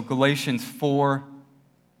Galatians 4,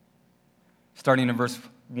 starting in verse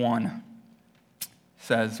 1,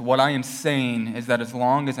 says, "What I am saying is that as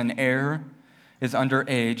long as an heir is under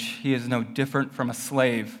age, he is no different from a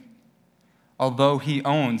slave, although he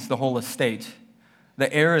owns the whole estate.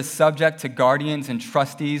 The heir is subject to guardians and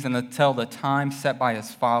trustees until the time set by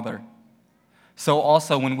his father. So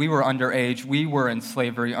also, when we were underage, we were in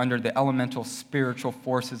slavery under the elemental spiritual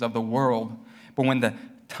forces of the world. But when the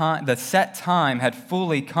set time had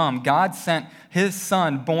fully come, God sent his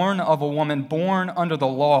Son, born of a woman, born under the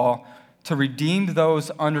law, to redeem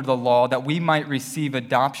those under the law, that we might receive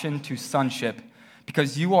adoption to sonship.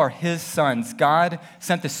 Because you are his sons, God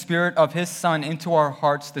sent the Spirit of his Son into our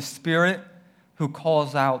hearts, the Spirit who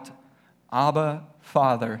calls out, 'Abba,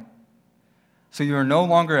 Father.' So you are no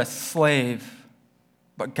longer a slave,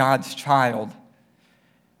 but God's child.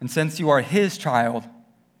 And since you are his child,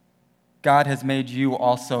 God has made you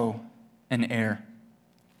also an heir."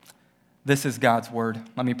 This is God's word.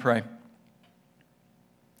 Let me pray.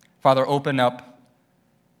 Father, open up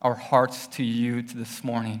our hearts to you this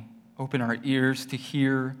morning. Open our ears to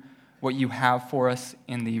hear what you have for us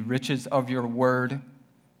in the riches of your word.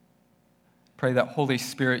 Pray that, Holy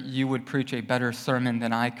Spirit, you would preach a better sermon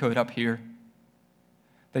than I could up here.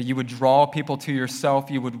 That you would draw people to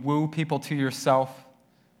yourself, you would woo people to yourself,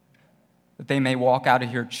 that they may walk out of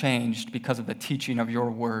here changed because of the teaching of your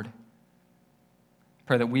word.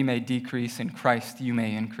 Pray that we may decrease in Christ, you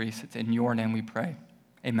may increase. It's in your name we pray.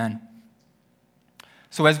 Amen.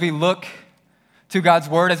 So as we look to God's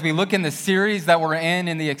word, as we look in the series that we're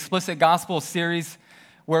in the Explicit Gospel series,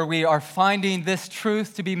 where we are finding this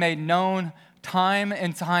truth to be made known time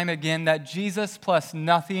and time again, that Jesus plus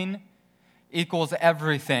nothing equals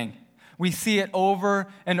everything. We see it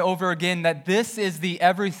over and over again, that this is the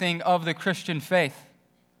everything of the Christian faith.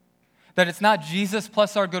 That it's not Jesus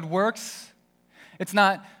plus our good works. It's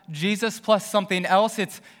not Jesus plus something else.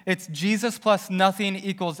 It's Jesus plus nothing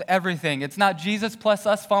equals everything. It's not Jesus plus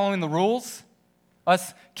us following the rules,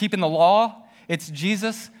 us keeping the law. It's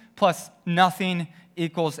Jesus plus nothing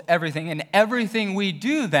equals everything. And everything we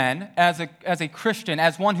do then, as a Christian,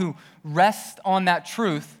 as one who rests on that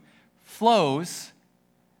truth, flows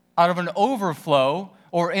out of an overflow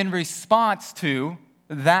or in response to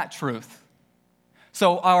that truth.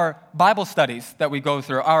 So our Bible studies that we go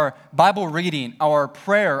through, our Bible reading, our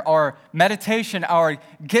prayer, our meditation, our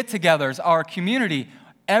get-togethers, our community,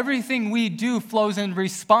 everything we do flows in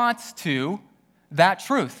response to that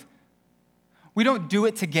truth. We don't do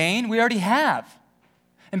it to gain, we already have.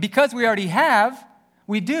 And because we already have,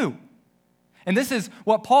 we do. And this is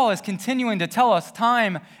what Paul is continuing to tell us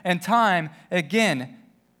time and time again,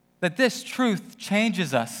 that this truth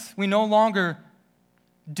changes us. We no longer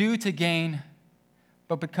do to gain,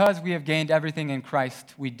 but because we have gained everything in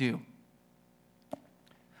Christ, we do.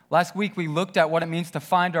 Last week, we looked at what it means to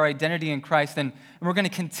find our identity in Christ, and we're going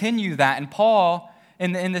to continue that. And Paul,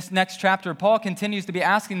 in this next chapter, Paul continues to be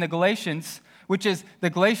asking the Galatians, the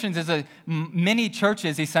Galatians is a many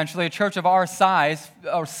churches, essentially, a church of our size,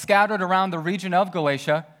 scattered around the region of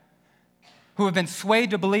Galatia, who have been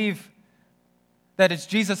swayed to believe that it's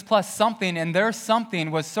Jesus plus something, and their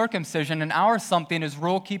something was circumcision, and our something is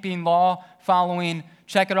rule-keeping, law-following,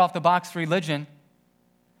 check-it-off-the-box religion.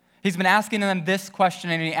 He's been asking them this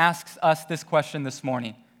question, and he asks us this question this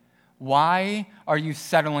morning. Why are you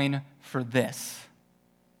settling for this?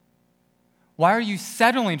 Why are you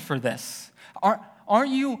settling for this?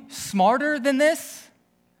 Aren't you smarter than this?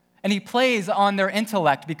 And he plays on their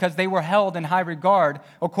intellect because they were held in high regard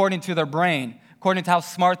according to their brain, according to how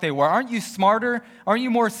smart they were. Aren't you smarter? Aren't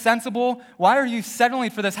you more sensible? Why are you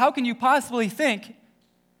settling for this? How can you possibly think,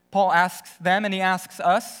 Paul asks them and he asks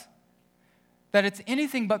us, that it's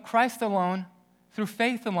anything but Christ alone, through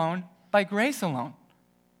faith alone, by grace alone?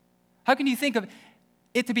 How can you think of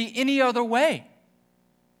it to be any other way?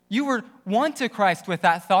 You were won to Christ with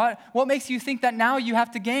that thought. What makes you think that now you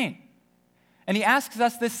have to gain? And he asks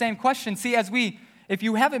us this same question. See, if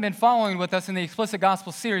you haven't been following with us in the Explicit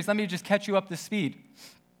Gospel series, let me just catch you up to speed.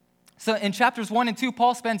 So in chapters 1 and 2,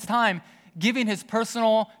 Paul spends time giving his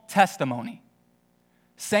personal testimony,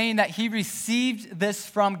 saying that he received this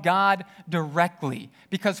from God directly,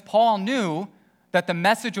 because Paul knew that the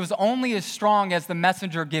message was only as strong as the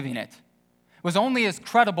messenger giving it. Was only as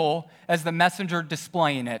credible as the messenger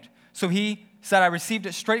displaying it. So he said, I received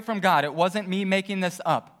it straight from God. It wasn't me making this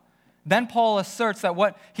up. Then Paul asserts that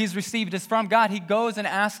what he's received is from God. He goes and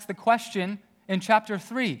asks the question in chapter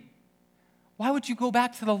 3. Why would you go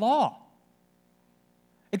back to the law?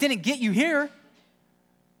 It didn't get you here.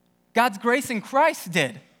 God's grace in Christ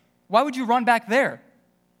did. Why would you run back there?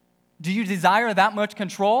 Do you desire that much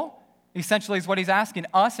control? essentially is what he's asking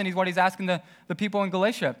us, and he's what he's asking the people in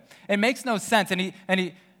Galatia. It makes no sense.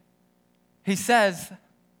 And he says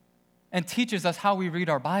and teaches us how we read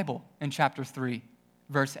our Bible in chapter 3,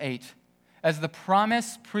 verse 8, as the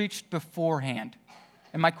promise preached beforehand.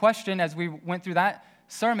 And my question as we went through that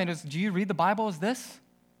sermon is, do you read the Bible as this?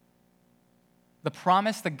 The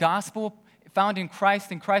promise, the gospel found in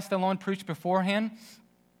Christ and Christ alone preached beforehand.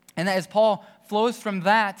 And that as Paul flows from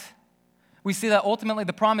that, we see that ultimately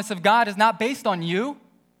the promise of God is not based on you.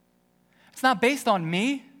 It's not based on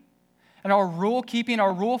me and our rule keeping,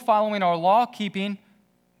 our rule following, our law keeping.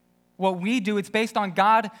 What we do, it's based on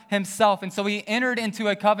God himself. And so he entered into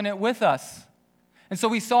a covenant with us. And so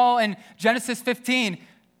we saw in Genesis 15,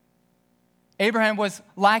 Abraham was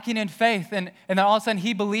lacking in faith, and then all of a sudden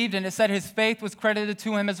he believed, and it said his faith was credited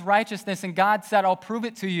to him as righteousness, and God said, I'll prove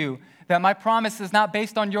it to you, that my promise is not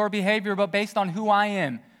based on your behavior, but based on who I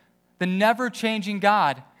am, the never-changing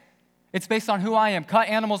God. It's based on who I am. Cut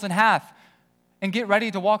animals in half and get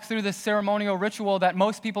ready to walk through this ceremonial ritual that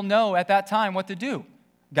most people know at that time what to do.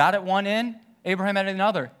 God at one end, Abraham at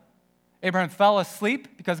another. Abraham fell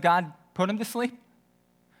asleep because God put him to sleep.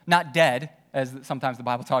 Not dead, as sometimes the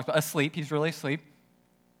Bible talks about, asleep. He's really asleep.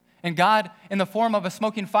 And God, in the form of a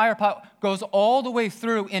smoking fire pot, goes all the way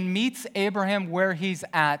through and meets Abraham where he's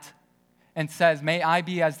at and says, may I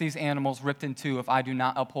be as these animals ripped in two if I do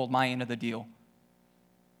not uphold my end of the deal.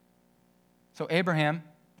 So Abraham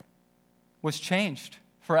was changed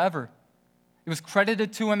forever. It was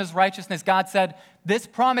credited to him as righteousness. God said, this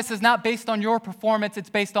promise is not based on your performance, it's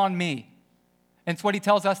based on me. And it's what he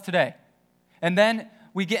tells us today. And then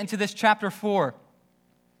we get into this chapter 4.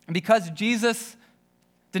 And because Jesus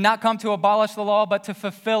did not come to abolish the law, but to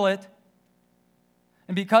fulfill it,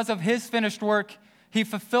 and because of his finished work, he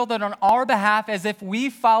fulfilled it on our behalf as if we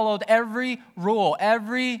followed every rule,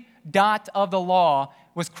 every dot of the law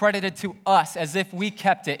was credited to us as if we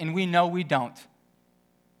kept it, and we know we don't.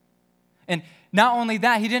 And not only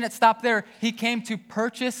that, he didn't stop there. He came to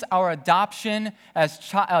purchase our adoption as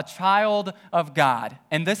a child of God.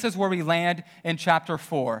 And this is where we land in chapter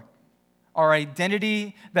 4. Our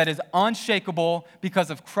identity that is unshakable because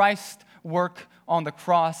of Christ's work on the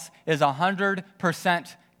cross is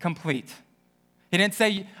 100% complete. He didn't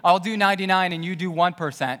say, I'll do 99 and you do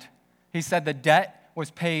 1%. He said the debt was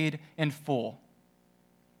paid in full.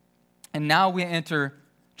 And now we enter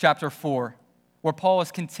chapter 4. Where Paul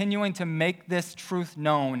is continuing to make this truth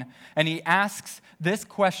known. And he asks this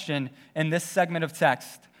question in this segment of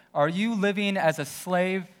text. Are you living as a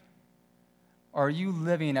slave, or are you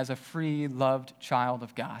living as a free, loved child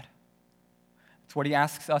of God? That's what he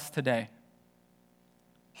asks us today.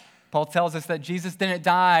 Paul tells us that Jesus didn't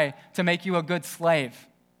die to make you a good slave.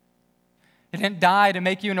 He didn't die to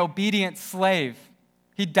make you an obedient slave.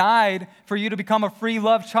 He died for you to become a free,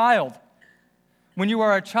 loved child. When you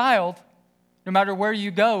are a child, no matter where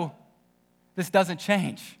you go, this doesn't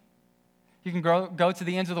change. You can go to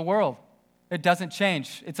the ends of the world. It doesn't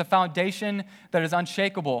change. It's a foundation that is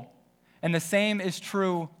unshakable. And the same is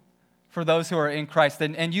true for those who are in Christ.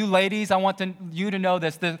 And you ladies, I want you to know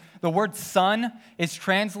this. The word son is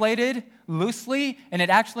translated loosely, and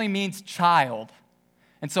it actually means child.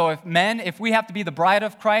 And so if we have to be the bride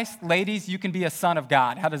of Christ, ladies, you can be a son of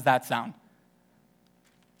God. How does that sound?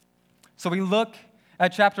 So we look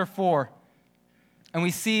at chapter 4. And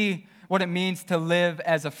we see what it means to live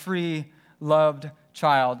as a free, loved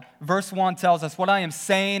child. Verse 1 tells us, what I am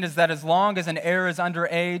saying is that as long as an heir is under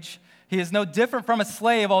age, he is no different from a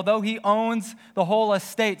slave, although he owns the whole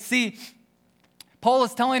estate. See, Paul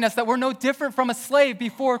is telling us that we're no different from a slave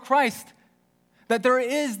before Christ, that there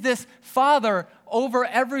is this father over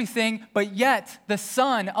everything, but yet the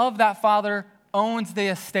son of that father owns the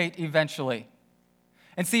estate eventually.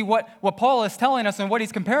 And see, what Paul is telling us and what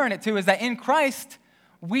he's comparing it to is that in Christ,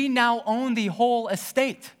 we now own the whole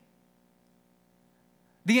estate.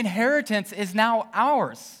 The inheritance is now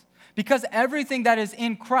ours because everything that is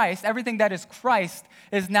in Christ, everything that is Christ,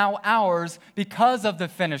 is now ours because of the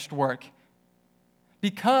finished work,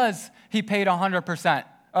 because he paid 100%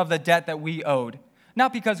 of the debt that we owed,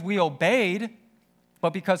 not because we obeyed,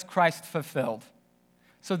 but because Christ fulfilled.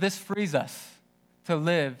 So this frees us to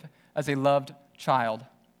live as a loved child.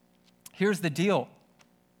 Here's the deal.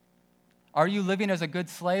 Are you living as a good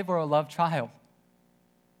slave or a loved child?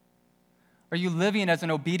 Are you living as an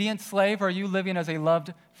obedient slave or are you living as a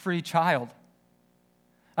loved, free child?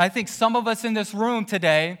 I think some of us in this room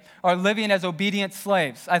today are living as obedient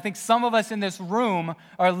slaves. I think some of us in this room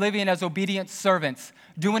are living as obedient servants,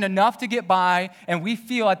 doing enough to get by, and we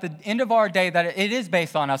feel at the end of our day that it is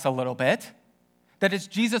based on us a little bit, that it's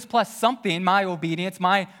Jesus plus something, my obedience,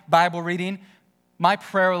 my Bible reading, my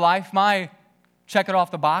prayer life, my check it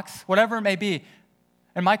off the box, whatever it may be.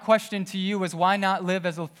 And my question to you is, why not live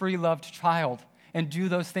as a free, loved child and do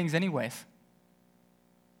those things anyways?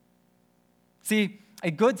 See,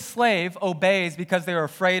 a good slave obeys because they are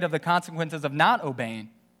afraid of the consequences of not obeying.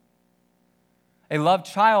 A loved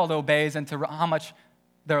child obeys into how much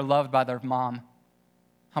they're loved by their mom,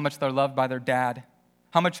 how much they're loved by their dad,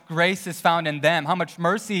 how much grace is found in them, how much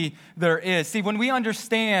mercy there is. See, when we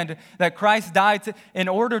understand that Christ died in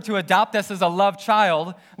order to adopt us as a loved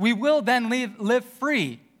child, we will then live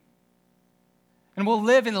free. And we'll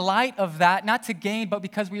live in light of that, not to gain, but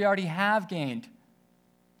because we already have gained.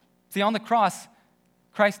 See, on the cross,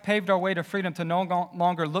 Christ paved our way to freedom to no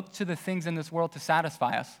longer look to the things in this world to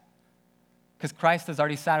satisfy us, because Christ has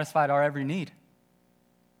already satisfied our every need.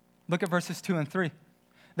 Look at verses 2 and 3.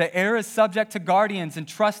 The heir is subject to guardians and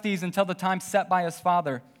trustees until the time set by his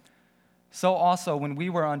father. So also, when we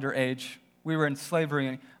were underage, we were in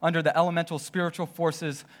slavery under the elemental spiritual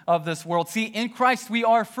forces of this world. See, in Christ we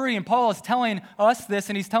are free, and Paul is telling us this,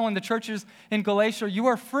 and he's telling the churches in Galatia, you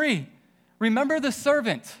are free. Remember the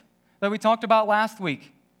servant that we talked about last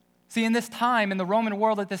week. See, in this time, in the Roman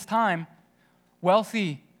world at this time,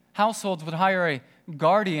 wealthy households would hire a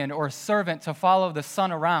guardian or a servant to follow the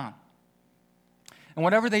son around. And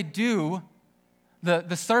whatever they do,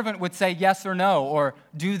 the servant would say yes or no, or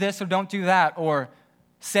do this or don't do that, or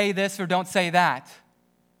say this or don't say that.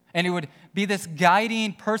 And it would be this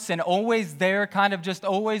guiding person, always there, kind of just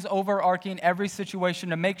always overarching every situation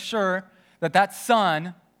to make sure that that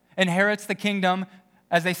son inherits the kingdom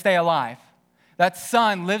as they stay alive. That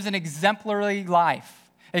son lives an exemplary life,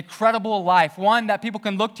 a credible life, one that people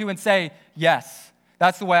can look to and say, yes,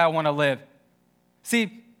 that's the way I want to live.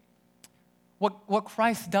 See, what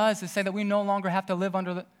Christ does is say that we no longer have to live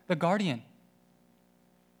under the guardian.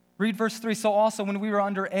 Read verse 3. So also when we were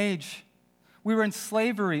underage, we were in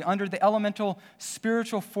slavery under the elemental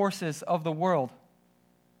spiritual forces of the world.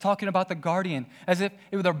 Talking about the guardian as if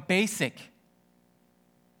it were their basic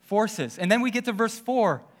forces. And then we get to verse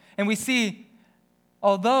 4 and we see,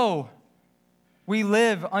 although we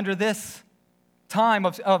live under this time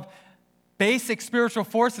of basic spiritual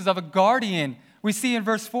forces of a guardian, we see in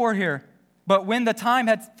verse 4 here, but when the time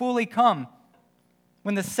had fully come,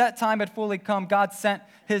 when the set time had fully come, God sent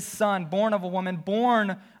his son, born of a woman,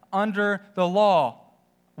 born under the law.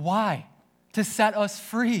 Why? To set us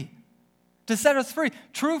free. To set us free.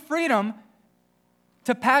 True freedom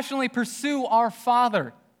to passionately pursue our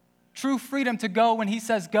Father. True freedom to go when he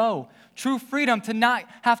says go. True freedom to not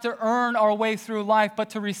have to earn our way through life, but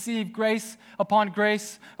to receive grace upon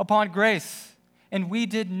grace upon grace. And we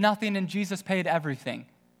did nothing and Jesus paid everything,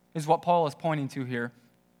 is what Paul is pointing to here.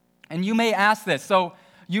 And you may ask this. So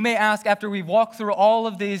you may ask, after we walk through all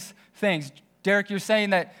of these things, Derek, you're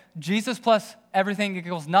saying that Jesus plus everything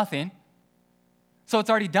equals nothing. So it's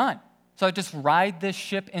already done. So I just ride this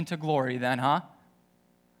ship into glory then, huh?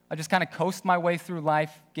 I just kind of coast my way through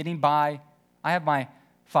life, getting by. I have my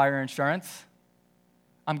fire insurance.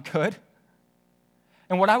 I'm good.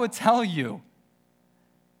 And what I would tell you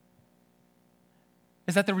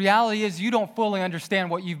is that the reality is you don't fully understand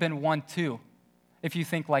what you've been won to if you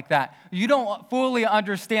think like that. You don't fully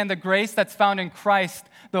understand the grace that's found in Christ,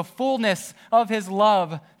 the fullness of his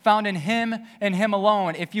love found in him and him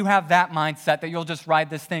alone, if you have that mindset that you'll just ride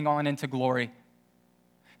this thing on into glory.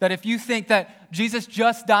 That if you think that Jesus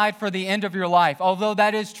just died for the end of your life, although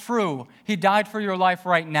that is true, he died for your life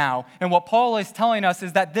right now. And what Paul is telling us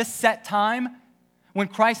is that this set time, when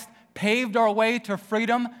Christ paved our way to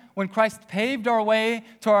freedom, when Christ paved our way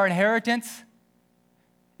to our inheritance,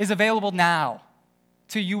 is available now,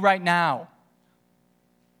 to you right now.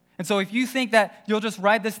 And so if you think that you'll just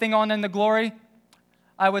ride this thing on into glory,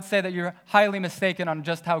 I would say that you're highly mistaken on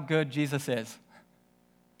just how good Jesus is.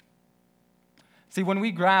 See, when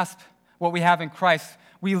we grasp what we have in Christ,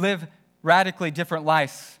 we live radically different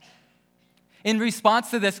lives. In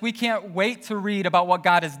response to this, we can't wait to read about what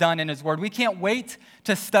God has done in his word. We can't wait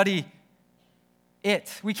to study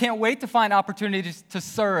it. We can't wait to find opportunities to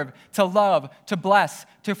serve, to love, to bless,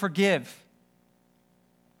 to forgive.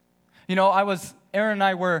 You know, Aaron and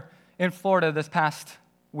I were in Florida this past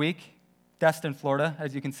week, Destin, Florida.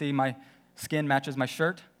 As you can see, my skin matches my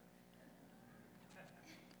shirt.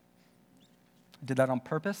 I did that on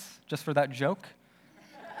purpose, just for that joke.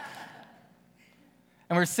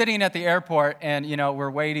 And we're sitting at the airport, and, we're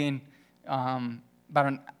waiting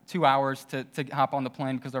about 2 hours to hop on the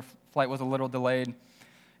plane because our flight was a little delayed.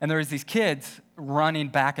 And there was these kids running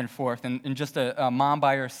back and forth, and just a mom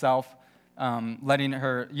by herself, letting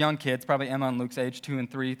her young kids, probably Emma and Luke's age, 2 and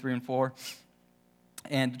 3, 3 and 4,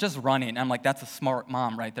 and just running. I'm like, that's a smart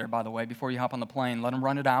mom right there, by the way. Before you hop on the plane, let them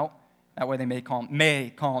run it out. That way they may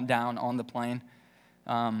calm down on the plane.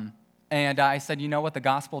 And I said, you know what the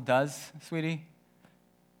gospel does, sweetie?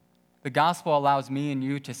 The gospel allows me and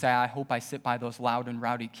you to say, I hope I sit by those loud and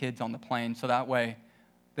rowdy kids on the plane, so that way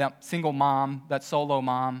that single mom, that solo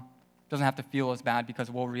mom, doesn't have to feel as bad because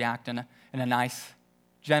we'll react in a nice,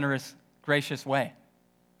 generous, gracious way.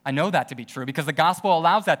 I know that to be true because the gospel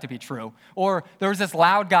allows that to be true. Or there was this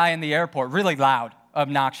loud guy in the airport, really loud,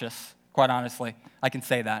 obnoxious, quite honestly. I can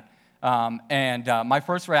say that. And my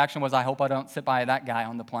first reaction was, I hope I don't sit by that guy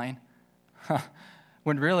on the plane.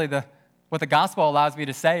 When really what the gospel allows me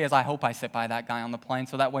to say is, I hope I sit by that guy on the plane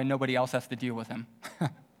so that way nobody else has to deal with him.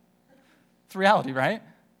 It's reality, right?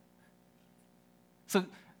 So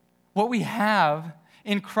what we have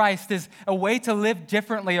in Christ is a way to live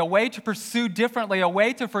differently, a way to pursue differently, a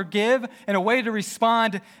way to forgive, and a way to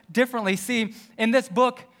respond differently. See, in this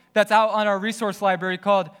book that's out on our resource library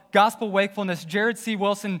called Gospel Wakefulness, Jared C.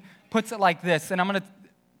 Wilson puts it like this, and I'm going to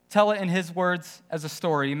tell it in his words as a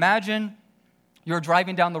story. Imagine you're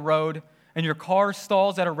driving down the road and your car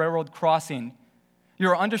stalls at a railroad crossing.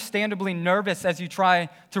 You're understandably nervous as you try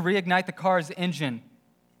to reignite the car's engine.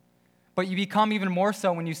 But you become even more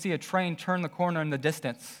so when you see a train turn the corner in the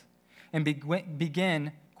distance and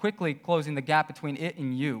begin quickly closing the gap between it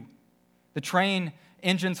and you. The train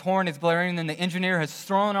engine's horn is blaring and the engineer has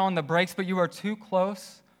thrown on the brakes, but you are too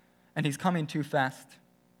close and he's coming too fast.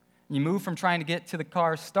 You move from trying to get to the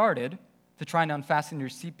car started to trying to unfasten your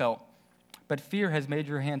seatbelt, but fear has made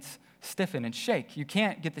your hands stiffen and shake. You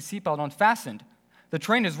can't get the seatbelt unfastened. The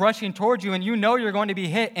train is rushing towards you, and you know you're going to be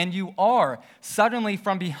hit, and you are. Suddenly,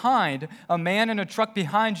 from behind, a man in a truck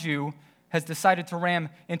behind you has decided to ram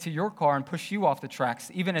into your car and push you off the tracks,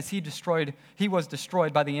 even as he was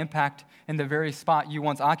destroyed by the impact in the very spot you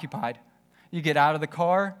once occupied. You get out of the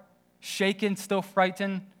car, shaken, still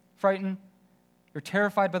frightened. You're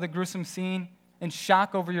terrified by the gruesome scene, in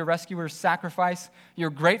shock over your rescuer's sacrifice. You're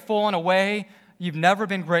grateful in a way you've never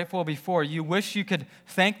been grateful before. You wish you could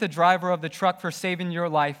thank the driver of the truck for saving your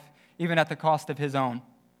life, even at the cost of his own.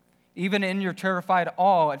 Even in your terrified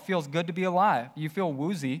awe, it feels good to be alive. You feel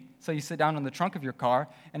woozy, so you sit down in the trunk of your car,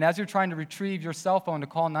 and as you're trying to retrieve your cell phone to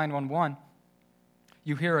call 911,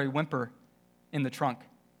 you hear a whimper in the trunk.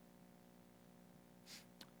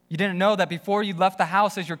 You didn't know that before you left the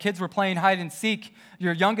house as your kids were playing hide and seek,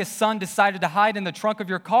 your youngest son decided to hide in the trunk of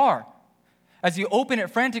your car. As you open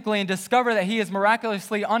it frantically and discover that he is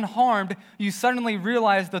miraculously unharmed, you suddenly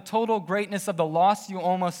realize the total greatness of the loss you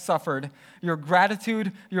almost suffered. Your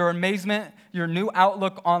gratitude, your amazement, your new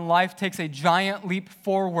outlook on life takes a giant leap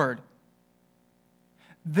forward.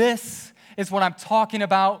 This is what I'm talking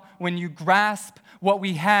about when you grasp what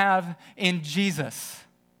we have in Jesus.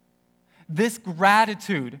 This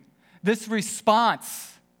gratitude, this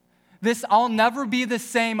response, this I'll never be the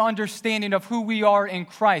same understanding of who we are in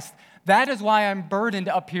Christ. That is why I'm burdened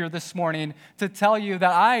up here this morning to tell you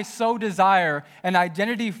that I so desire an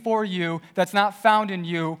identity for you that's not found in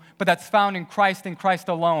you, but that's found in Christ and Christ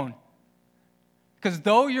alone. Because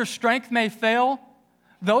though your strength may fail,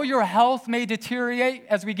 though your health may deteriorate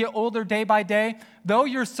as we get older day by day, though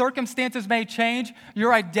your circumstances may change,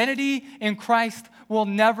 your identity in Christ will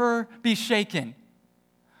never be shaken,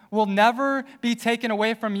 will never be taken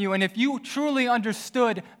away from you. And if you truly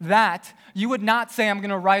understood that, you would not say, I'm going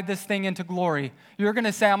to ride this thing into glory. You're going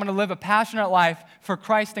to say, I'm going to live a passionate life for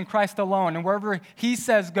Christ and Christ alone. And wherever he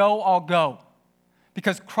says go, I'll go.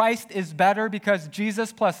 Because Christ is better, because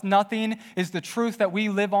Jesus plus nothing is the truth that we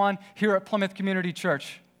live on here at Plymouth Community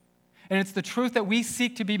Church. And it's the truth that we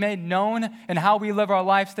seek to be made known in how we live our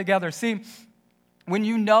lives together. See, when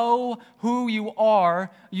you know who you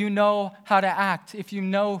are, you know how to act. If you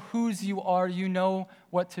know whose you are, you know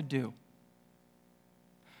what to do.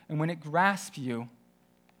 And when it grasps you,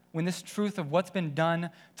 when this truth of what's been done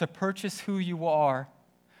to purchase who you are,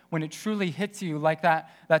 when it truly hits you like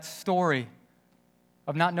that story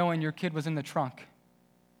of not knowing your kid was in the trunk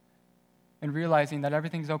and realizing that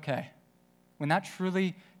everything's okay, when that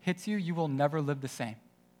truly hits you, you will never live the same.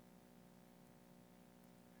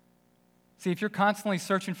 See, if you're constantly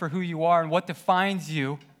searching for who you are and what defines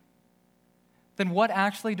you, then what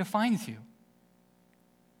actually defines you?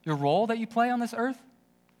 Your role that you play on this earth?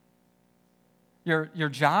 Your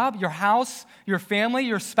job, your house, your family,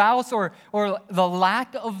 your spouse, or the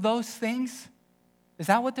lack of those things? Is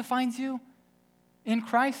that what defines you in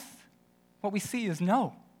Christ? What we see is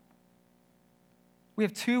no. We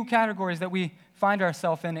have two categories that we find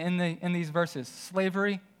ourselves in these verses: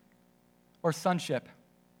 slavery or sonship.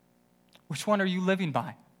 Which one are you living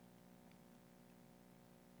by?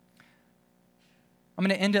 I'm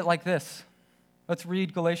going to end it like this. Let's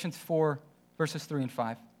read Galatians 4, verses 3 and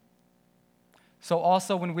 5. So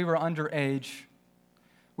also when we were underage,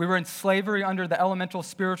 we were in slavery under the elemental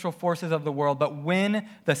spiritual forces of the world. But when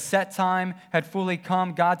the set time had fully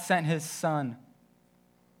come, God sent his Son,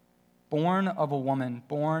 born of a woman,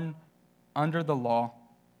 born under the law,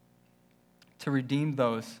 to redeem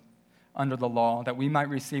those under the law, that we might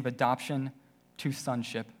receive adoption to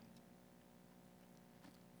sonship.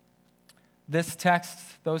 This text,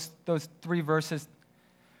 those three verses,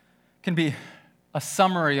 can be a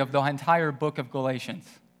summary of the entire book of Galatians.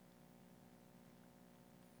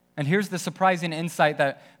 And here's the surprising insight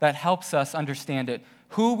that helps us understand it.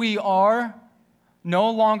 Who we are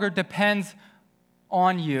no longer depends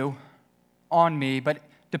on you, on me, but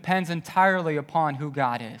depends entirely upon who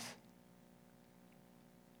God is.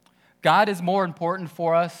 God is more important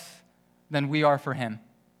for us than we are for him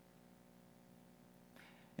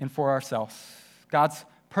and for ourselves. God's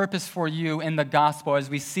purpose for you in the gospel, as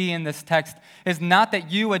we see in this text, is not that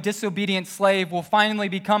you, a disobedient slave, will finally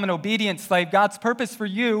become an obedient slave. God's purpose for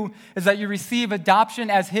you is that you receive adoption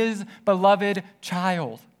as his beloved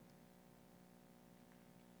child.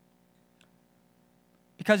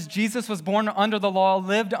 Because Jesus was born under the law,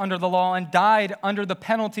 lived under the law, and died under the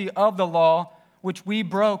penalty of the law, which we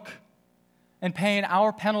broke, and paying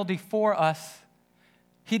our penalty for us,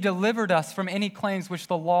 he delivered us from any claims which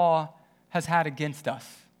the law has had against us.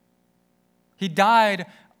 He died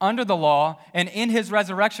under the law, and in his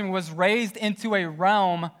resurrection was raised into a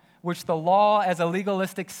realm which the law as a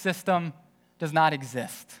legalistic system does not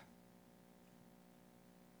exist.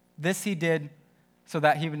 This he did so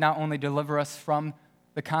that he would not only deliver us from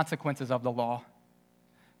the consequences of the law,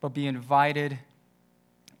 but be invited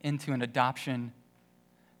into an adoption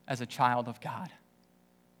as a child of God.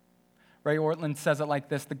 Ray Ortlund says it like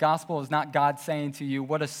this: the gospel is not God saying to you,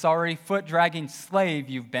 what a sorry, foot-dragging slave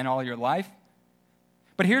you've been all your life.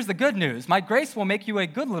 But here's the good news. My grace will make you a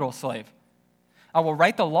good little slave. I will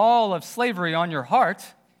write the law of slavery on your heart,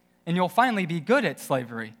 and you'll finally be good at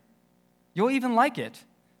slavery. You'll even like it.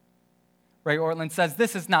 Ray Ortlund says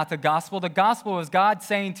this is not the gospel. The gospel is God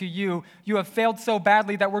saying to you, you have failed so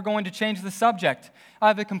badly that we're going to change the subject. I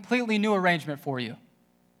have a completely new arrangement for you.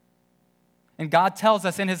 And God tells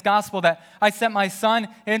us in his gospel that I sent my Son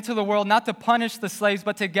into the world not to punish the slaves,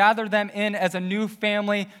 but to gather them in as a new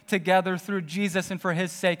family together through Jesus, and for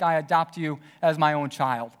his sake I adopt you as my own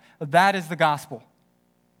child. That is the gospel.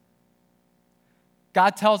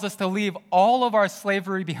 God tells us to leave all of our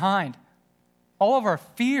slavery behind, all of our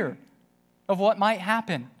fear of what might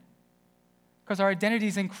happen, because our identity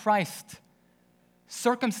is in Christ.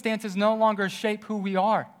 Circumstances no longer shape who we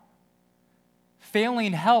are.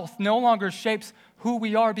 Failing health no longer shapes who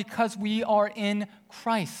we are because we are in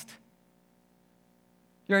Christ.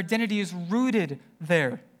 Your identity is rooted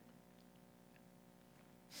there.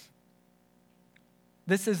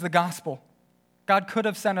 This is the gospel. God could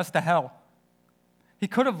have sent us to hell. He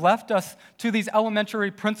could have left us to these elementary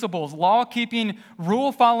principles, law-keeping,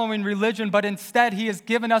 rule-following religion, but instead he has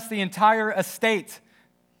given us the entire estate,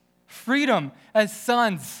 freedom as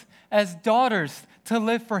sons, as daughters, to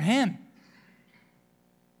live for him.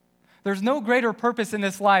 There's no greater purpose in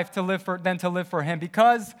this life than to live for him.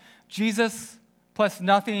 Because Jesus plus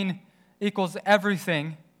nothing equals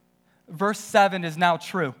everything, verse 7 is now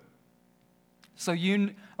true. So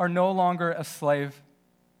you are no longer a slave,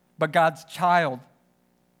 but God's child.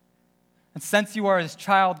 And since you are his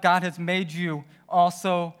child, God has made you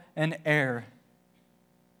also an heir.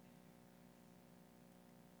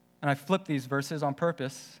 And I flip these verses on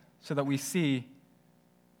purpose so that we see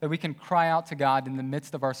that we can cry out to God in the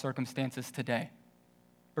midst of our circumstances today.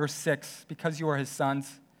 Verse 6, because you are his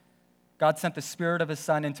sons, God sent the Spirit of his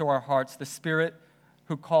Son into our hearts, the Spirit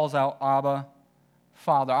who calls out, Abba,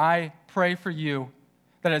 Father. I pray for you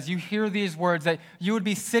that as you hear these words, that you would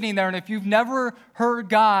be sitting there, and if you've never heard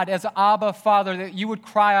God as Abba, Father, that you would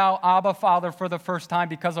cry out, Abba, Father, for the first time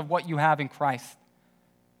because of what you have in Christ.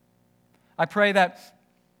 I pray that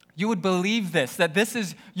you would believe this, that this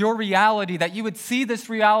is your reality, that you would see this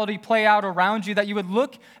reality play out around you, that you would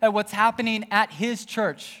look at what's happening at his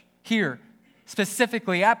church here,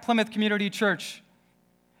 specifically at Plymouth Community Church,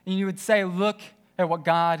 and you would say, look at what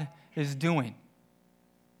God is doing.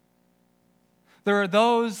 There are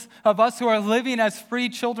those of us who are living as free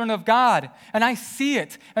children of God, and I see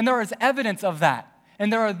it, and there is evidence of that.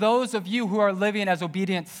 And there are those of you who are living as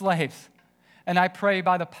obedient slaves. And I pray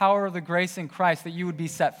by the power of the grace in Christ that you would be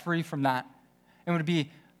set free from that and would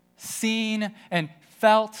be seen and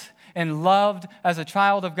felt and loved as a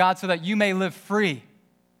child of God so that you may live free.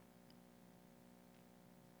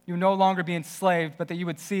 You no longer be enslaved, but that you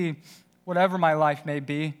would see whatever my life may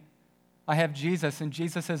be, I have Jesus, and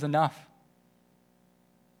Jesus is enough.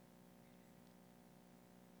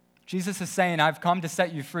 Jesus is saying, I've come to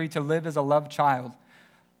set you free to live as a loved child.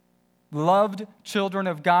 Loved children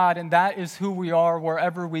of God, and that is who we are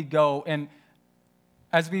wherever we go. And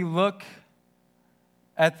as we look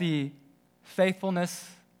at the faithfulness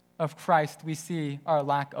of Christ, we see our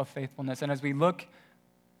lack of faithfulness. And as we look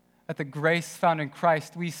at the grace found in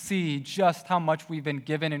Christ, we see just how much we've been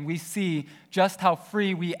given, and we see just how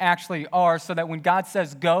free we actually are, so that when God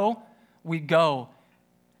says go, we go.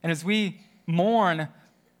 And as we mourn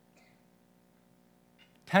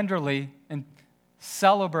tenderly and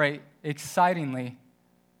celebrate excitingly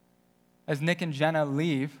as Nick and Jenna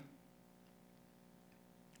leave,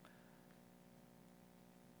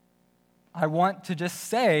 I want to just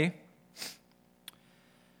say,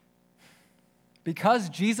 because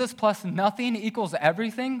Jesus plus nothing equals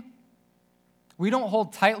everything, we don't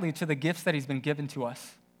hold tightly to the gifts that he's been given to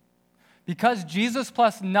us. Because Jesus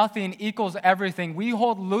plus nothing equals everything, we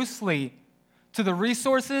hold loosely to the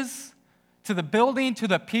resources, to the building, to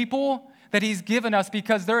the people that he's given us,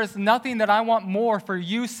 because there is nothing that I want more for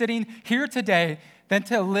you sitting here today than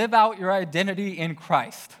to live out your identity in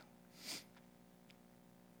Christ.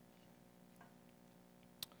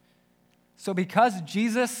 So because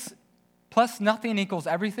Jesus plus nothing equals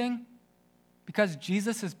everything, because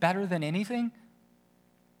Jesus is better than anything,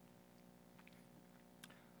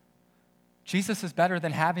 Jesus is better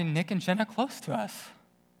than having Nick and Jenna close to us.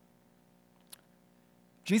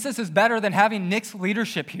 Jesus is better than having Nick's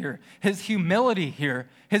leadership here, his humility here,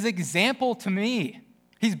 his example to me.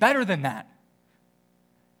 He's better than that.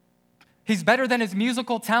 He's better than his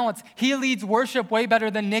musical talents. He leads worship way better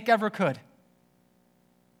than Nick ever could.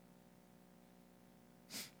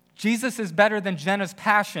 Jesus is better than Jenna's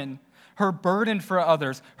passion, her burden for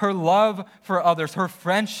others, her love for others, her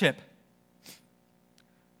friendship.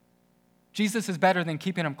 Jesus is better than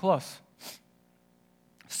keeping them close.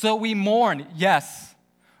 So we mourn, yes.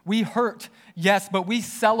 We hurt, yes, but we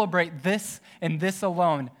celebrate this and this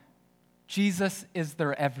alone. Jesus is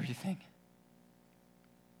their everything.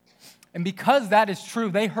 And because that is true,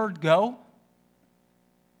 they heard go,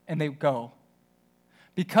 and they go.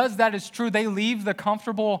 Because that is true, they leave the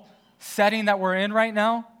comfortable setting that we're in right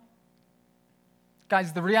now.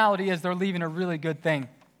 Guys, the reality is they're leaving a really good thing.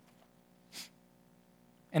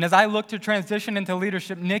 And as I look to transition into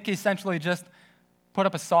leadership, Nick essentially just put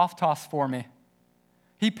up a soft toss for me.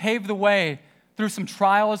 He paved the way through some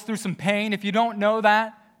trials, through some pain. If you don't know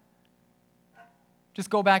that, just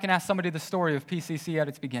go back and ask somebody the story of PCC at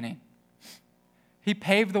its beginning. He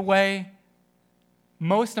paved the way.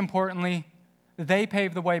 Most importantly, they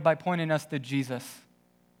paved the way by pointing us to Jesus.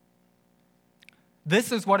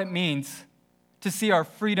 This is what it means to see our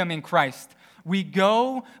freedom in Christ. We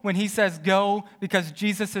go when he says go because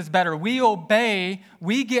Jesus is better. We obey.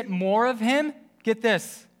 We get more of him, get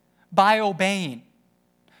this, by obeying.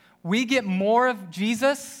 We get more of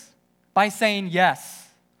Jesus by saying yes.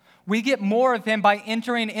 We get more of him by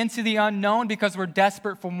entering into the unknown because we're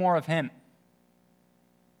desperate for more of him.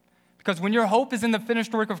 Because when your hope is in the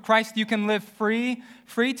finished work of Christ, you can live free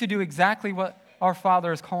to do exactly what our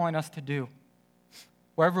Father is calling us to do.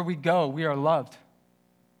 Wherever we go, we are loved.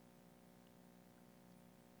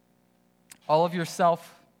 All of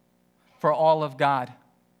yourself for all of God.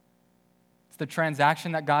 It's the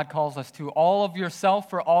transaction that God calls us to. All of yourself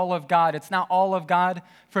for all of God. It's not all of God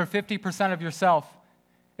for 50% of yourself.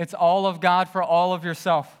 It's all of God for all of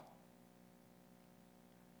yourself.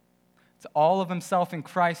 It's all of himself in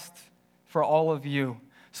Christ for all of you.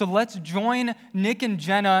 So let's join Nick and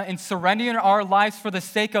Jenna in surrendering our lives for the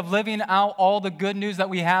sake of living out all the good news that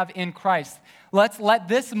we have in Christ. Let's let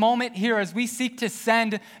this moment here, as we seek to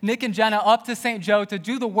send Nick and Jenna up to St. Joe to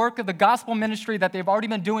do the work of the gospel ministry that they've already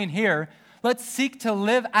been doing here, let's seek to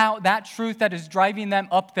live out that truth that is driving them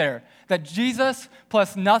up there, that Jesus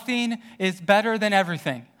plus nothing is better than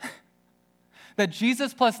everything, that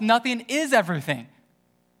Jesus plus nothing is everything.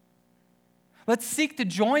 Let's seek to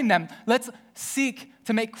join them. Let's seek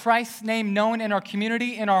to make Christ's name known in our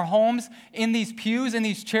community, in our homes, in these pews, in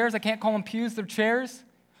these chairs. I can't call them pews, they're chairs.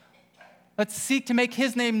 Let's seek to make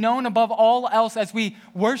his name known above all else as we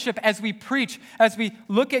worship, as we preach, as we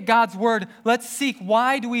look at God's word. Let's seek,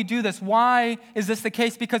 why do we do this? Why is this the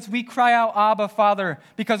case? Because we cry out, Abba, Father,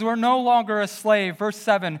 because we're no longer a slave, verse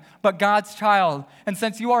 7, but God's child. And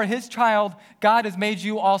since you are his child, God has made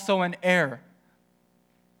you also an heir.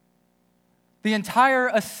 The entire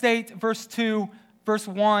estate, verse 2, verse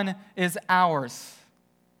 1, is ours.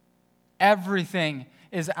 Everything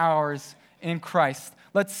is ours in Christ.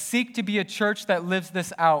 Let's seek to be a church that lives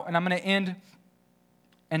this out. And I'm going to end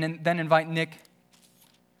and then invite Nick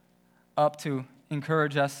up to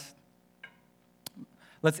encourage us.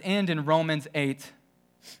 Let's end in Romans 8,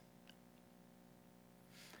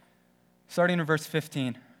 starting in verse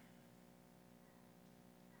 15.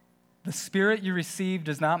 The Spirit you received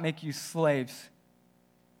does not make you slaves,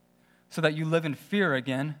 so that you live in fear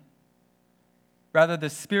again. Rather, the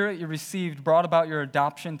Spirit you received brought about your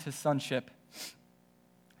adoption to sonship.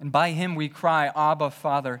 And by him we cry, Abba,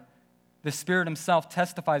 Father. The Spirit himself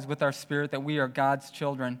testifies with our spirit that we are God's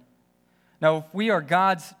children. Now, if we are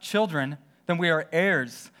God's children, then we are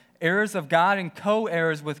heirs, heirs of God and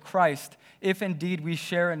co-heirs with Christ, if indeed we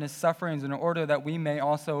share in his sufferings, in order that we may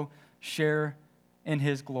also share in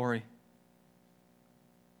his glory.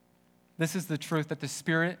 This is the truth that the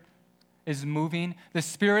Spirit is moving. The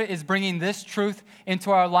Spirit is bringing this truth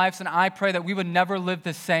into our lives, and I pray that we would never live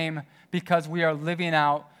the same because we are living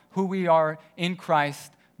out who we are in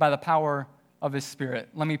Christ by the power of his Spirit.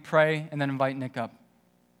 Let me pray and then invite Nick up.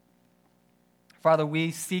 Father,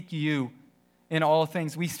 we seek you in all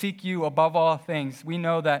things. We seek you above all things. We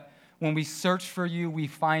know that when we search for you, we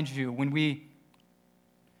find you. When we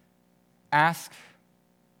ask,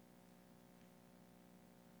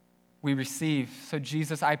 we receive. So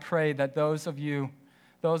Jesus, I pray that those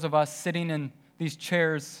of us sitting in these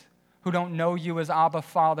chairs who don't know you as Abba,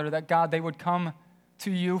 Father, that God, they would come to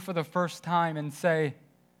you for the first time and say,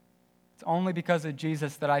 it's only because of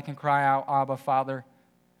Jesus that I can cry out, Abba, Father,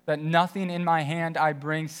 that nothing in my hand I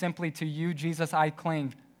bring, simply to you, Jesus, I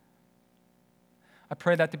cling. I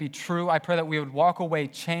pray that to be true. I pray that we would walk away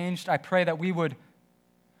changed. I pray that we would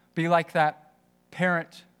be like that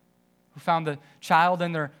parent who found the child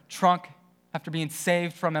in their trunk after being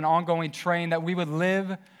saved from an ongoing train, that we would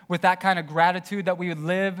live with that kind of gratitude, that we would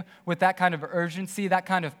live with that kind of urgency, that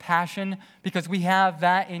kind of passion, because we have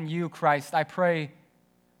that in you, Christ. I pray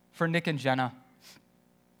for Nick and Jenna,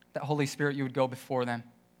 that Holy Spirit, you would go before them.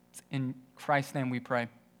 It's in Christ's name we pray.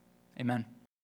 Amen.